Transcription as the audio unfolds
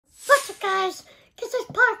guys, this is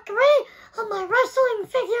part 3 of my wrestling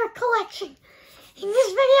figure collection. In this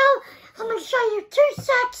video, I'm going to show you 2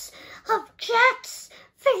 sets of Jack's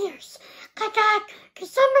figures. I got the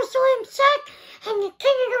SummerSlam set and the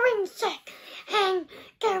King of the Ring set, and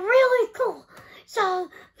they're really cool. So,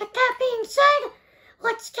 with that being said,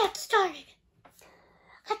 let's get started.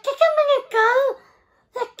 I think I'm going to go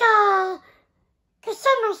with the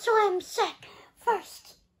SummerSlam set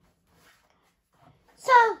first.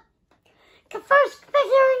 So, the first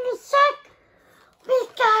figure in the set, we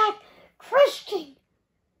got Christian.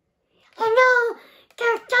 I know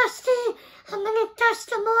they're dusty. I'm going to dust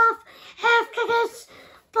them off after this,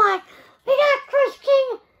 but we got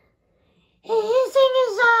Christian. He's in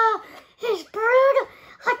his brood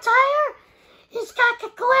attire. He's got the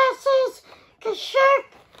glasses, the shirt,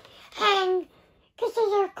 and this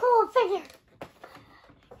is a cool figure.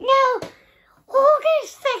 Now, all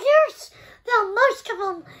these figures, well, most of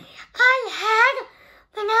them, I had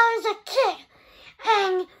when I was a kid,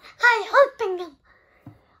 and I opened them.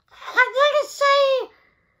 I'm going to say,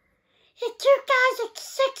 in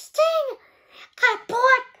 2016, I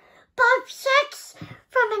bought both sets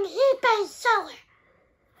from an eBay seller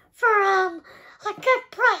for a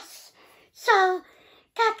good price. So,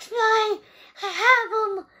 that's why I have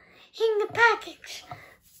them in the package.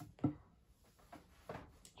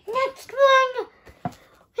 Next one,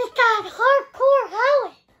 we got Hardcore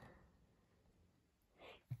Holly.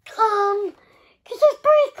 This is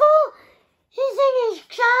pretty cool. He's in his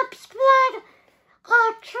Job Squad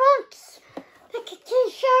trunks with a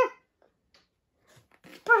t-shirt.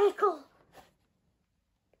 It's pretty cool.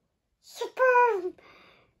 Super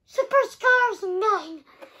Scars 9.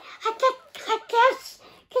 I guess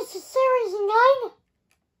this is Series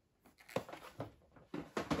 9.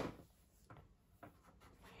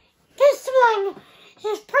 This one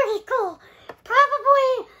is pretty cool.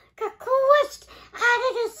 Probably the coolest out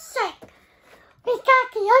of this set. We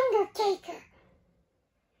got The Undertaker.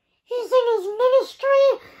 He's in his ministry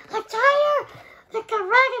attire with the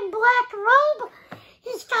red and black robe.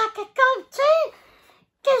 He's got the goatee.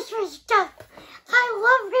 This was dope. I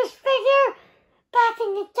love this figure back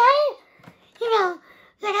in the day. You know,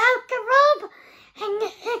 without the robe, and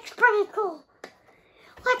it's pretty cool.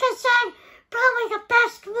 Like I said, probably the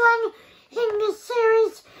best one in this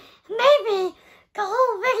series. Maybe the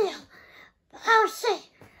whole video. I'll see.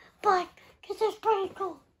 But this is pretty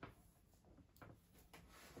cool.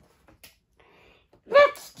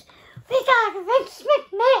 Next, we got Vince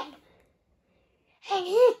McMahon. And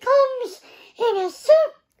he comes in a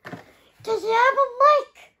suit. Does he have a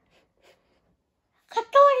mic? I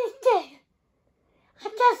thought he did. I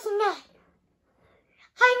guess not.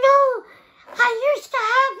 I know I used to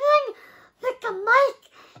have one with the mic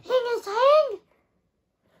in his hand,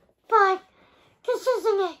 but this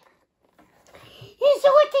isn't it. He's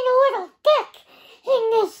looking a little thick in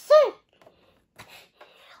this suit.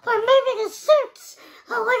 Or maybe the suit's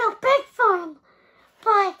a little big for him,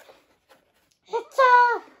 but it's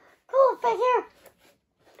a cool figure.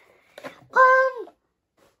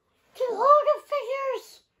 To older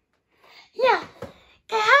figures, yeah,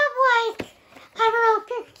 they have like, I don't know if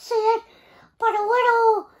you can see it, but a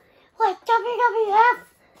little like WWF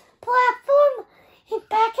platform in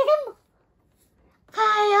back of them.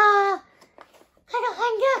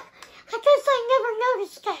 I guess I never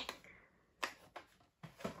noticed that.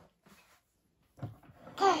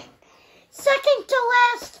 Okay, second to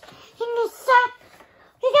last in this set,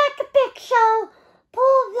 we got the Big Show,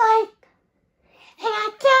 Bull of Light, and I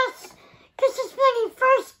guess this is when he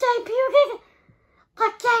first debuted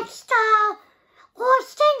against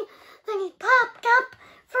Austin, when he popped up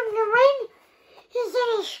from the ring. He's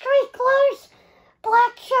in his street clothes,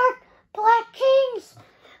 black shirt, black jeans,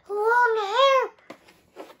 long hair.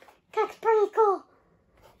 That's pretty cool.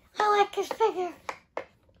 I like this figure.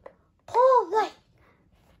 Bull of Light.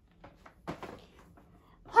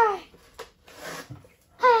 Alright.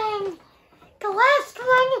 And the last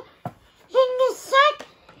one in this set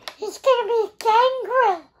is going to be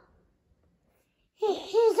Gangrel.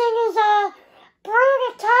 He's in his brood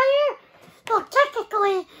attire. Well,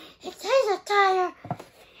 technically, it's his attire.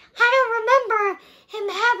 I don't remember him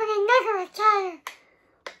having another attire.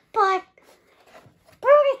 But,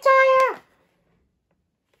 brood attire,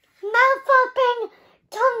 mouth open,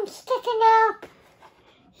 tongue sticking out.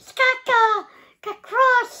 He's got the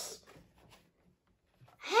cross,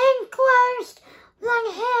 hand closed,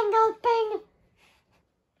 one hand open.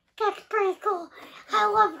 That's pretty cool. I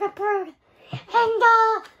love the brood. And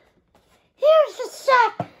here's the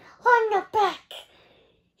set on the back.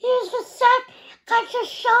 Here's the set I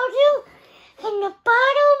just showed you. And the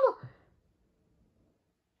bottom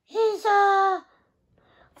is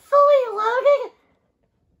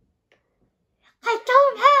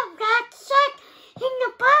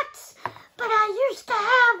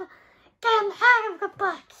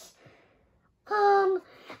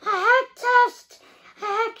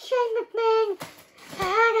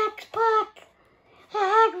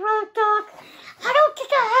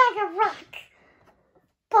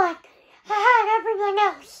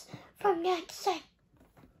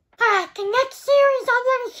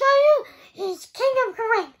to show you is King of the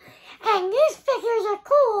Ring. And these figures are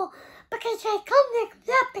cool because they come with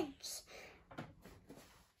weapons.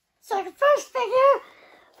 So the first figure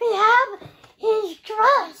we have is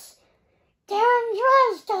Druz. Darren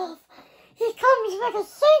Drozdov. He comes with a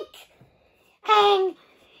sink, and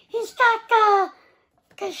he's got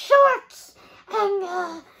the shorts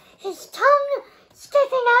and his tongue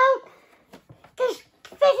sticking out. This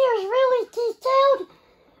figure is really detailed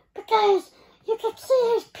because you can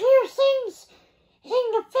see his piercings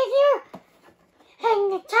in the figure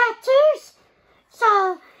and the tattoos,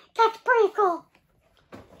 so that's pretty cool.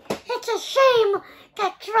 It's a shame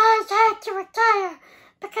that Druz had to retire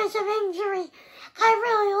because of injury. I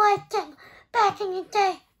really liked him back in the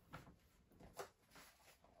day.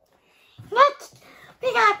 Next,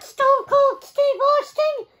 we got Stone Cold Steve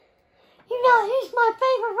Austin. You know, he's my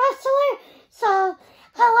favorite wrestler, so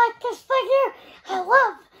I like this figure. I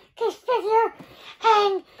love this figure.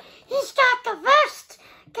 And he's got the vest,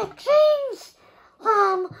 the jeans,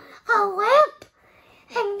 a lamp,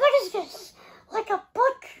 and what is this? Like a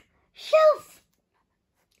bookshelf,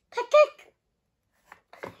 I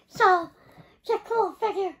think. So, it's a cool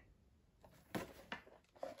figure.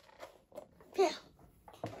 Yeah.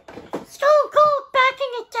 Stone Cold back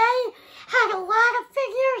in the day had a lot of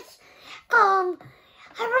figures.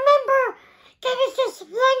 I remember there was this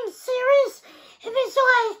one series. It was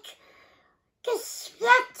like this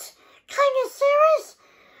sweat kind of series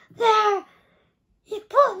where you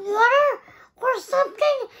put water or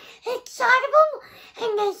something inside of them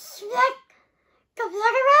and they sweat the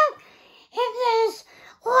water out. It was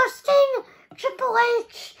Austin, Triple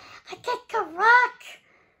H, I think The Rock,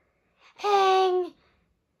 and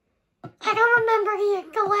I don't remember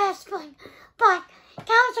the last one, but that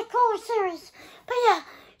was a cool series. But yeah,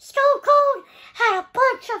 Stone Cold had a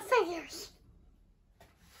bunch of figures.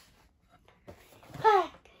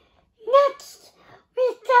 Alright, next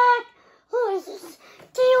we got, who is this?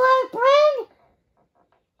 D'Lo Brown.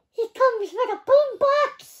 He comes with a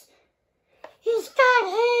boombox. He's got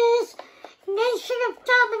his Nation of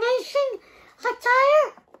Domination attire.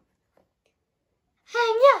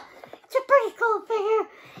 And yeah, it's a pretty cool figure.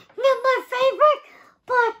 Not my favorite,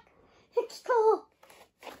 but it's cool.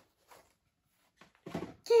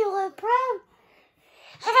 D'Lo Brown.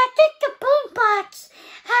 And I think the boombox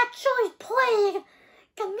actually played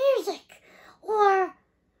the music, or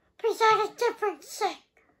was that a different thing?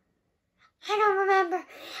 I don't remember.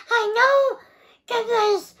 I know there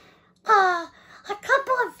was a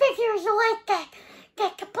couple of figures like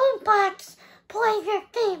that the boombox played their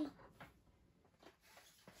theme.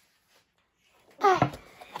 Alright,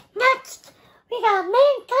 next we got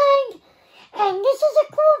Mankind, and this is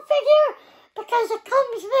a cool figure because it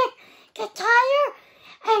comes with the tire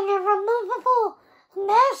and a removable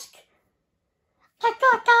mask. I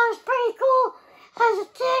thought that was pretty cool as a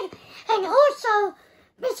kid, and also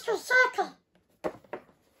Mr. Saka.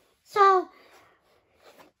 So,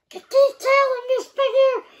 the detail in this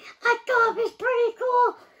figure I thought was pretty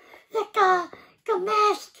cool. Like the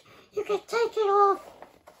mask, you can take it off.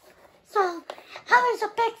 So, I was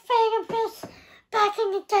a big fan of this back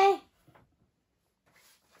in the day.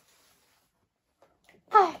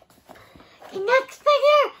 Alright, the next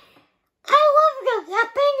figure, I love the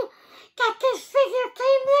weapon that this figure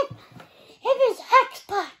came with. It was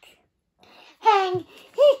X-Pac, and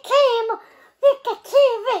he came with the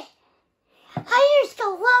TV. I used to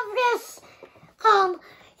love this.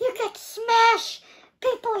 You could smash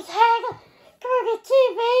people's head through the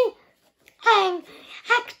TV, and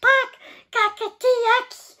X-Pac got the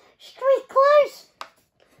DX street clothes,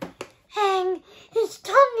 and his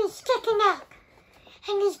tongue is sticking out,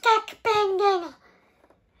 and he's got the bandana.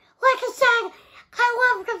 Like I said, I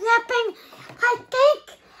love the weapon. I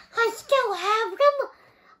think I still have them.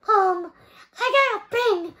 I got a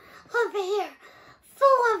bin over here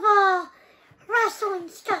full of wrestling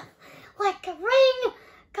stuff, like the ring,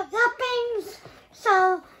 the weapons,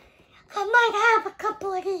 so I might have a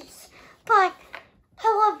couple of these, but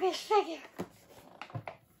I love this figure.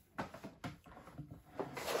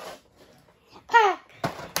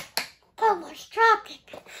 Almost dropped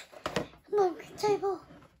it. I'm on the table.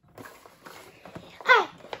 Alright,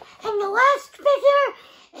 and the last figure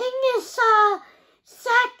in this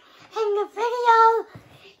set in the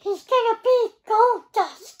video is gonna be Gold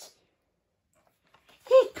Dust.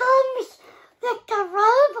 He comes with the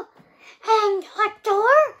robe and a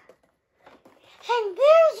door. And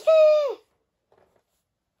there's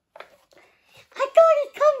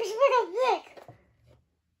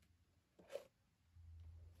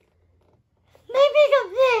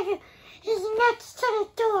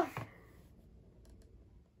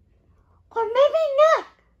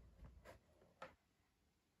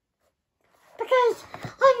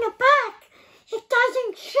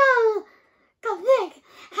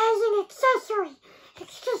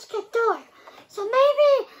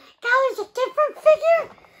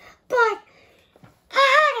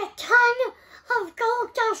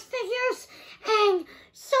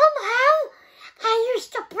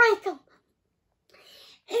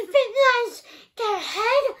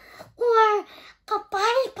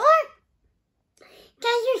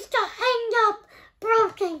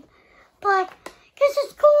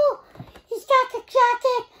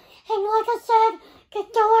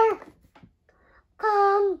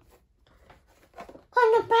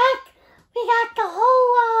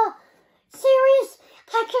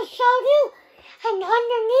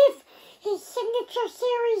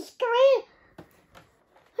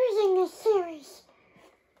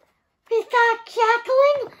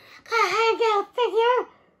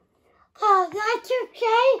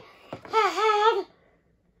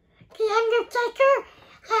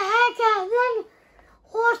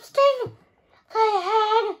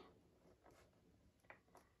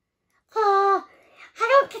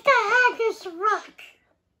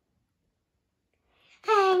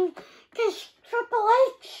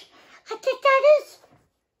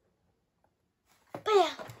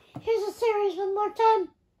one more time.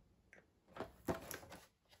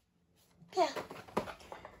 Yeah.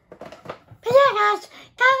 But yeah, guys,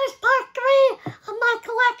 that was part 3 of my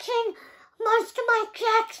collection. Most of my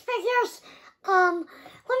Jax figures.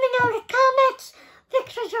 Let me know in the comments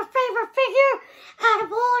which was your favorite figure out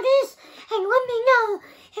of all these, and let me know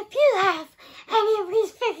if you have any of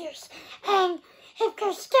these figures and if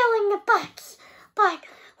they're still in the box. But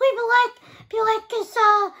leave a like if you like this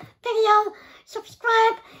video.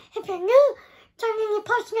 Subscribe if you're new. Turn on your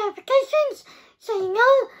post notifications so you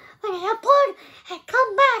know when I upload, and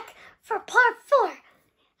come back for part 4. Have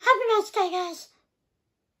a nice day, guys.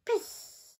 Peace.